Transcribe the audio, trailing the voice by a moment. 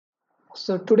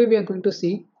So today we are going to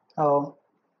see uh,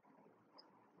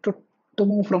 to, to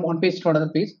move from one page to another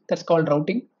page. That's called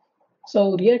routing.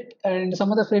 So React and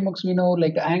some other frameworks we know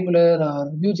like Angular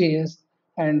or Vue.js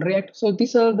and React. So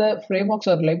these are the frameworks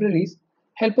or libraries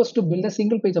help us to build a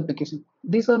single page application.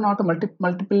 These are not a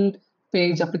multiple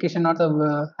page application, not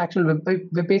a actual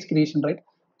web page creation, right?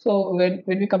 So when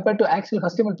we compare to actual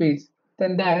HTML page,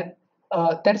 then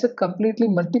that's a completely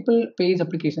multiple page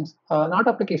applications, not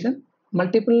application,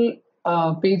 multiple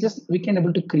pages we can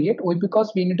able to create. Why?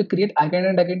 Because we need to create again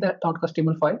and again the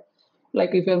 .html file.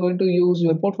 Like if you're going to use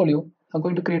your portfolio, you're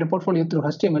going to create a portfolio through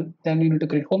HTML, then you need to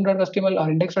create home.html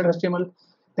or index.html,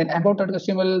 then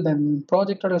about.html, then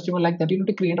project.html, like that. You need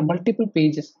to create a multiple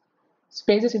pages.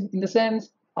 Pages in the sense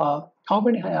how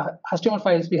many HTML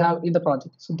files we have in the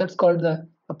project. So that's called the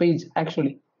a page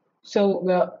actually.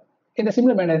 So in a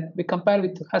similar manner, we compare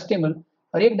with HTML.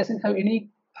 React doesn't have any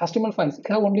HTML files. It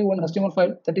have only one HTML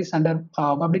file that is under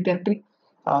public directory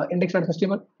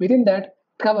index.html. Within that,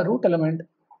 we have a root element.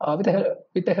 With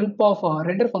the help of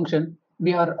render function,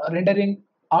 we are rendering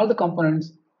all the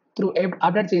components through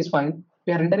app.js file.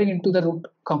 We are rendering into the root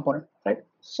component, right?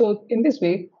 So in this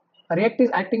way, React is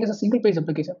acting as a single page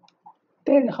application.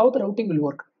 Then how the routing will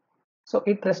work? So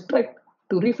it restricts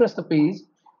to refresh the page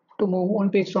to move one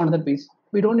page to another page.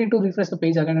 We don't need to refresh the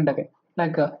page again and again.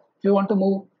 Like if you want to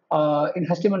move in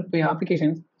HTML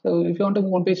applications, so if you want to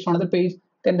move one page to another page,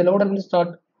 then the loader will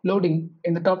start loading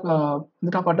in the top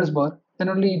address bar. Then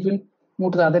only it will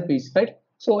move to the other page, right?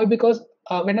 So because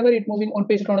whenever it moving one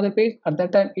page to another page, at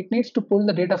that time it needs to pull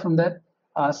the data from the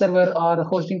server or the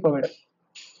hosting provider.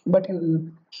 But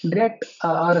in React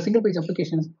or a single page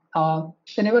applications,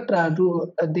 they never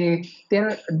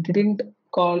didn't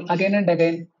call again and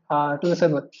again to the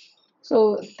server.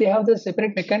 So they have the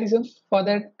separate mechanism for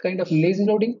that kind of lazy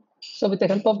loading. So with the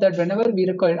help of that, whenever we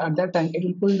require at that time, it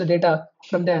will pull the data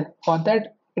from there. For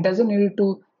that, it doesn't need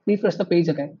to refresh the page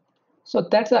again. So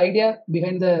that's the idea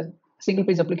behind the single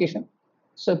page application.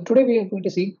 So today we are going to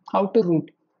see how to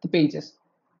route the pages.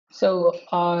 So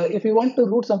if you want to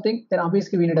route something, then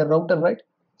obviously we need a router, right?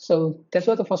 So that's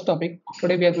what the first topic.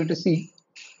 Today we are going to see.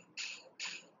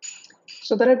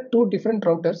 So there are two different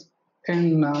routers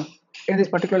in this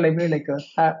particular library, like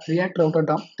React Router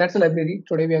DOM. That's a library.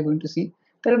 Today we are going to see.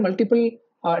 There are multiple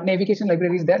navigation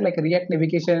libraries there, like React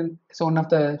Navigation is one of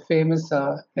the famous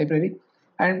library,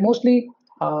 and mostly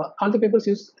all the people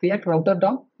use React Router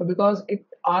DOM because it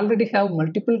already have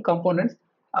multiple components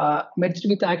merged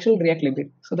with the actual React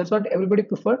library. So that's what everybody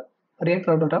prefer React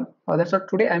Router DOM. That's what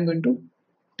today I'm going to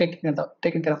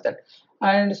taking care of that.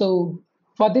 And so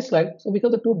for this slide, so we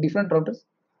have the two different routers.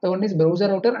 The one is browser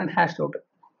router and hash router.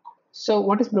 So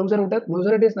what is browser router?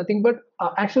 Browser router is nothing but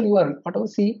actual URL,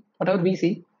 whatever we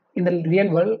see in the real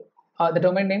world, the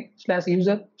domain name slash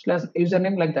user slash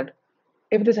username, like that.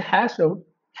 If it is a hash route,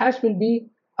 hash will be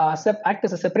act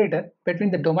as a separator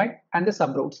between the domain and the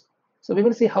subroutes. So we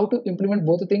will see how to implement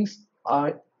both the things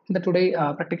in the today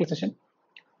practical session.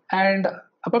 And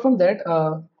apart from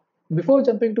that, before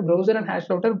jumping to browser and hash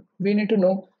router, we need to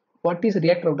know what is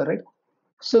React router, right?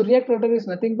 So React router is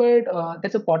nothing but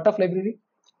that's a part of library.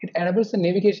 It enables the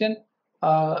navigation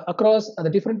across the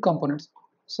different components.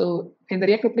 So in the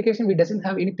React application, we doesn't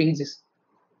have any pages.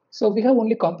 So we have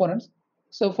only components.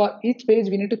 So for each page,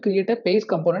 we need to create a page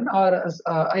component or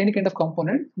any kind of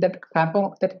component. That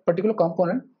particular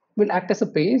component will act as a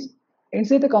page.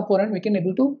 Inside the component, we can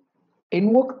able to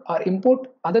invoke or import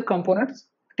other components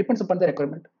depends upon the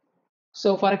requirement.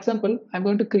 So for example, I'm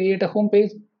going to create a home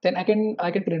page, then I can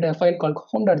create a file called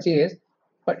home.js.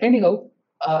 But anyhow,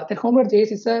 that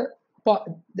home.js is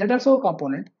that also a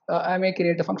component. I may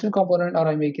create a function component or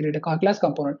I may create a class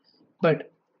component.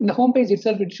 But in the home page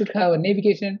itself, it should have a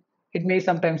navigation. It may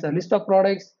sometimes a list of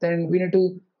products. Then we need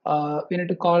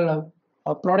to call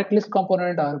a product list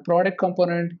component or product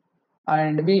component,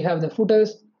 and we have the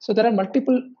footers. So there are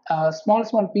multiple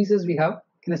small pieces we have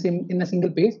in a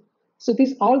single page. So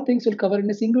these all things will cover in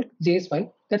a single JS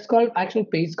file. That's called actual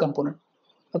page component.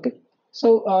 Okay.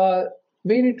 So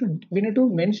we need to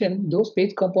mention those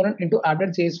page component into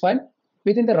added.js file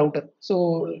within the router.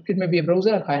 So it may be a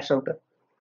browser or hash router.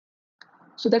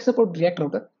 So that's about React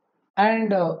router.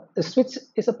 And the switch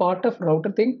is a part of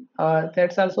router thing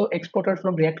that's also exported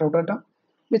from React router term,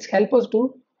 which help us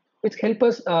to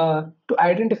to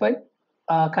identify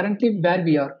currently where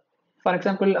we are. For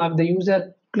example, the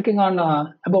user clicking on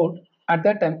about, at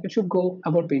that time it should go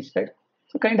about page, right?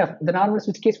 So kind of the normal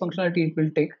switch case functionality it will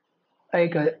take,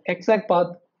 like exact path.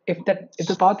 If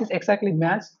the path is exactly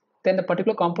matched, then the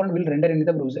particular component will render in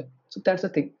the browser. So that's the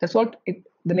thing. That's what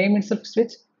the name itself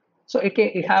switch. So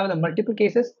it have the multiple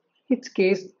cases. Each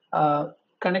case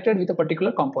connected with a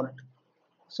particular component.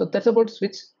 So that's about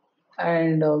switch.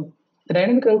 And the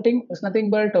dynamic routing is nothing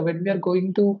but when we are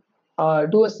going to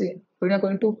when we are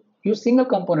going to use single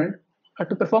component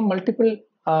to perform multiple.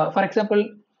 For example,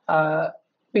 uh,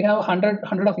 we have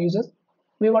 100 of users.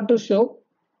 We want to show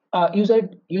user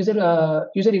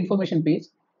information page.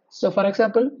 So for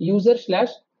example, user slash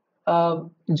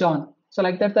John. So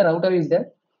like that, the router is there.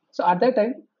 So at that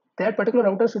time, that particular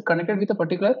router should connect it with a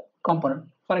particular component.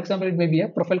 For example, it may be a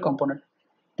profile component.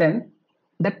 Then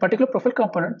that particular profile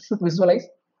component should visualize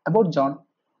about John.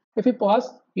 If we pause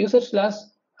user slash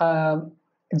uh,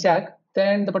 Jack,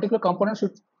 then the particular component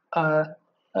uh,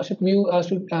 should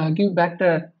give back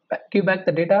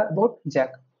the data about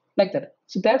Jack, like that.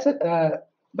 So that's it.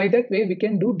 By that way we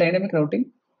can do dynamic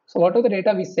routing. So whatever the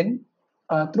data we send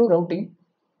through routing,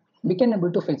 we can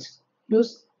able to fetch.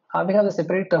 Use we have the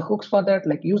separate hooks for that,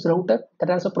 like use router that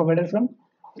also provided from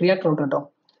React Router DOM.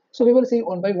 So we will see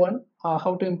one by one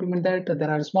how to implement that. There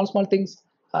are small things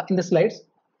in the slides.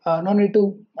 No need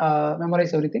to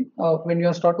memorize everything. When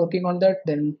you start working on that,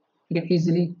 then you can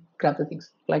easily grab the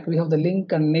things. Like we have the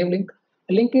link and nav link.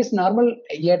 Link is normal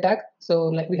a tag. So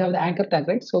like we have the anchor tag,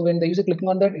 right? So when the user clicking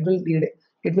on that, it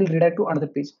will redirect to another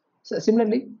page. So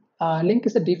similarly, link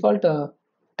is the default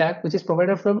tag which is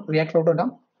provided from React Router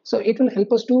DOM. So it will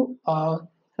help us to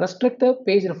restrict the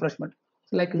page refreshment.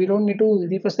 So like we don't need to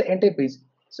refresh the entire page.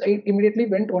 So it immediately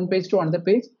went one page to another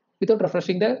page without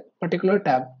refreshing the particular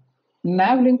tab.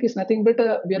 Nav link is nothing but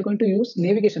we are going to use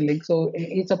navigation link. So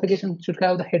each application should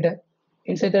have the header.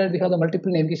 Inside that we have the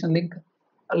multiple navigation link.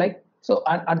 Like so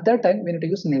at that time we need to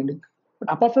use nav link.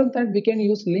 But apart from that, we can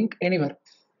use link anywhere.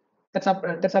 That's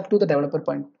up to the developer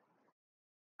point.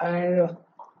 And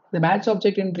the match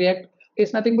object in React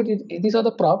is nothing but these are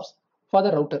the props for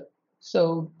the router.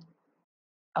 So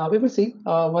we will see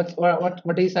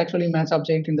what is actually match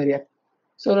object in the React.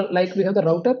 So like we have the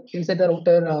router. Inside the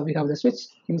router we have the switch.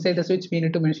 Inside the switch we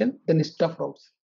need to mention the list of routes.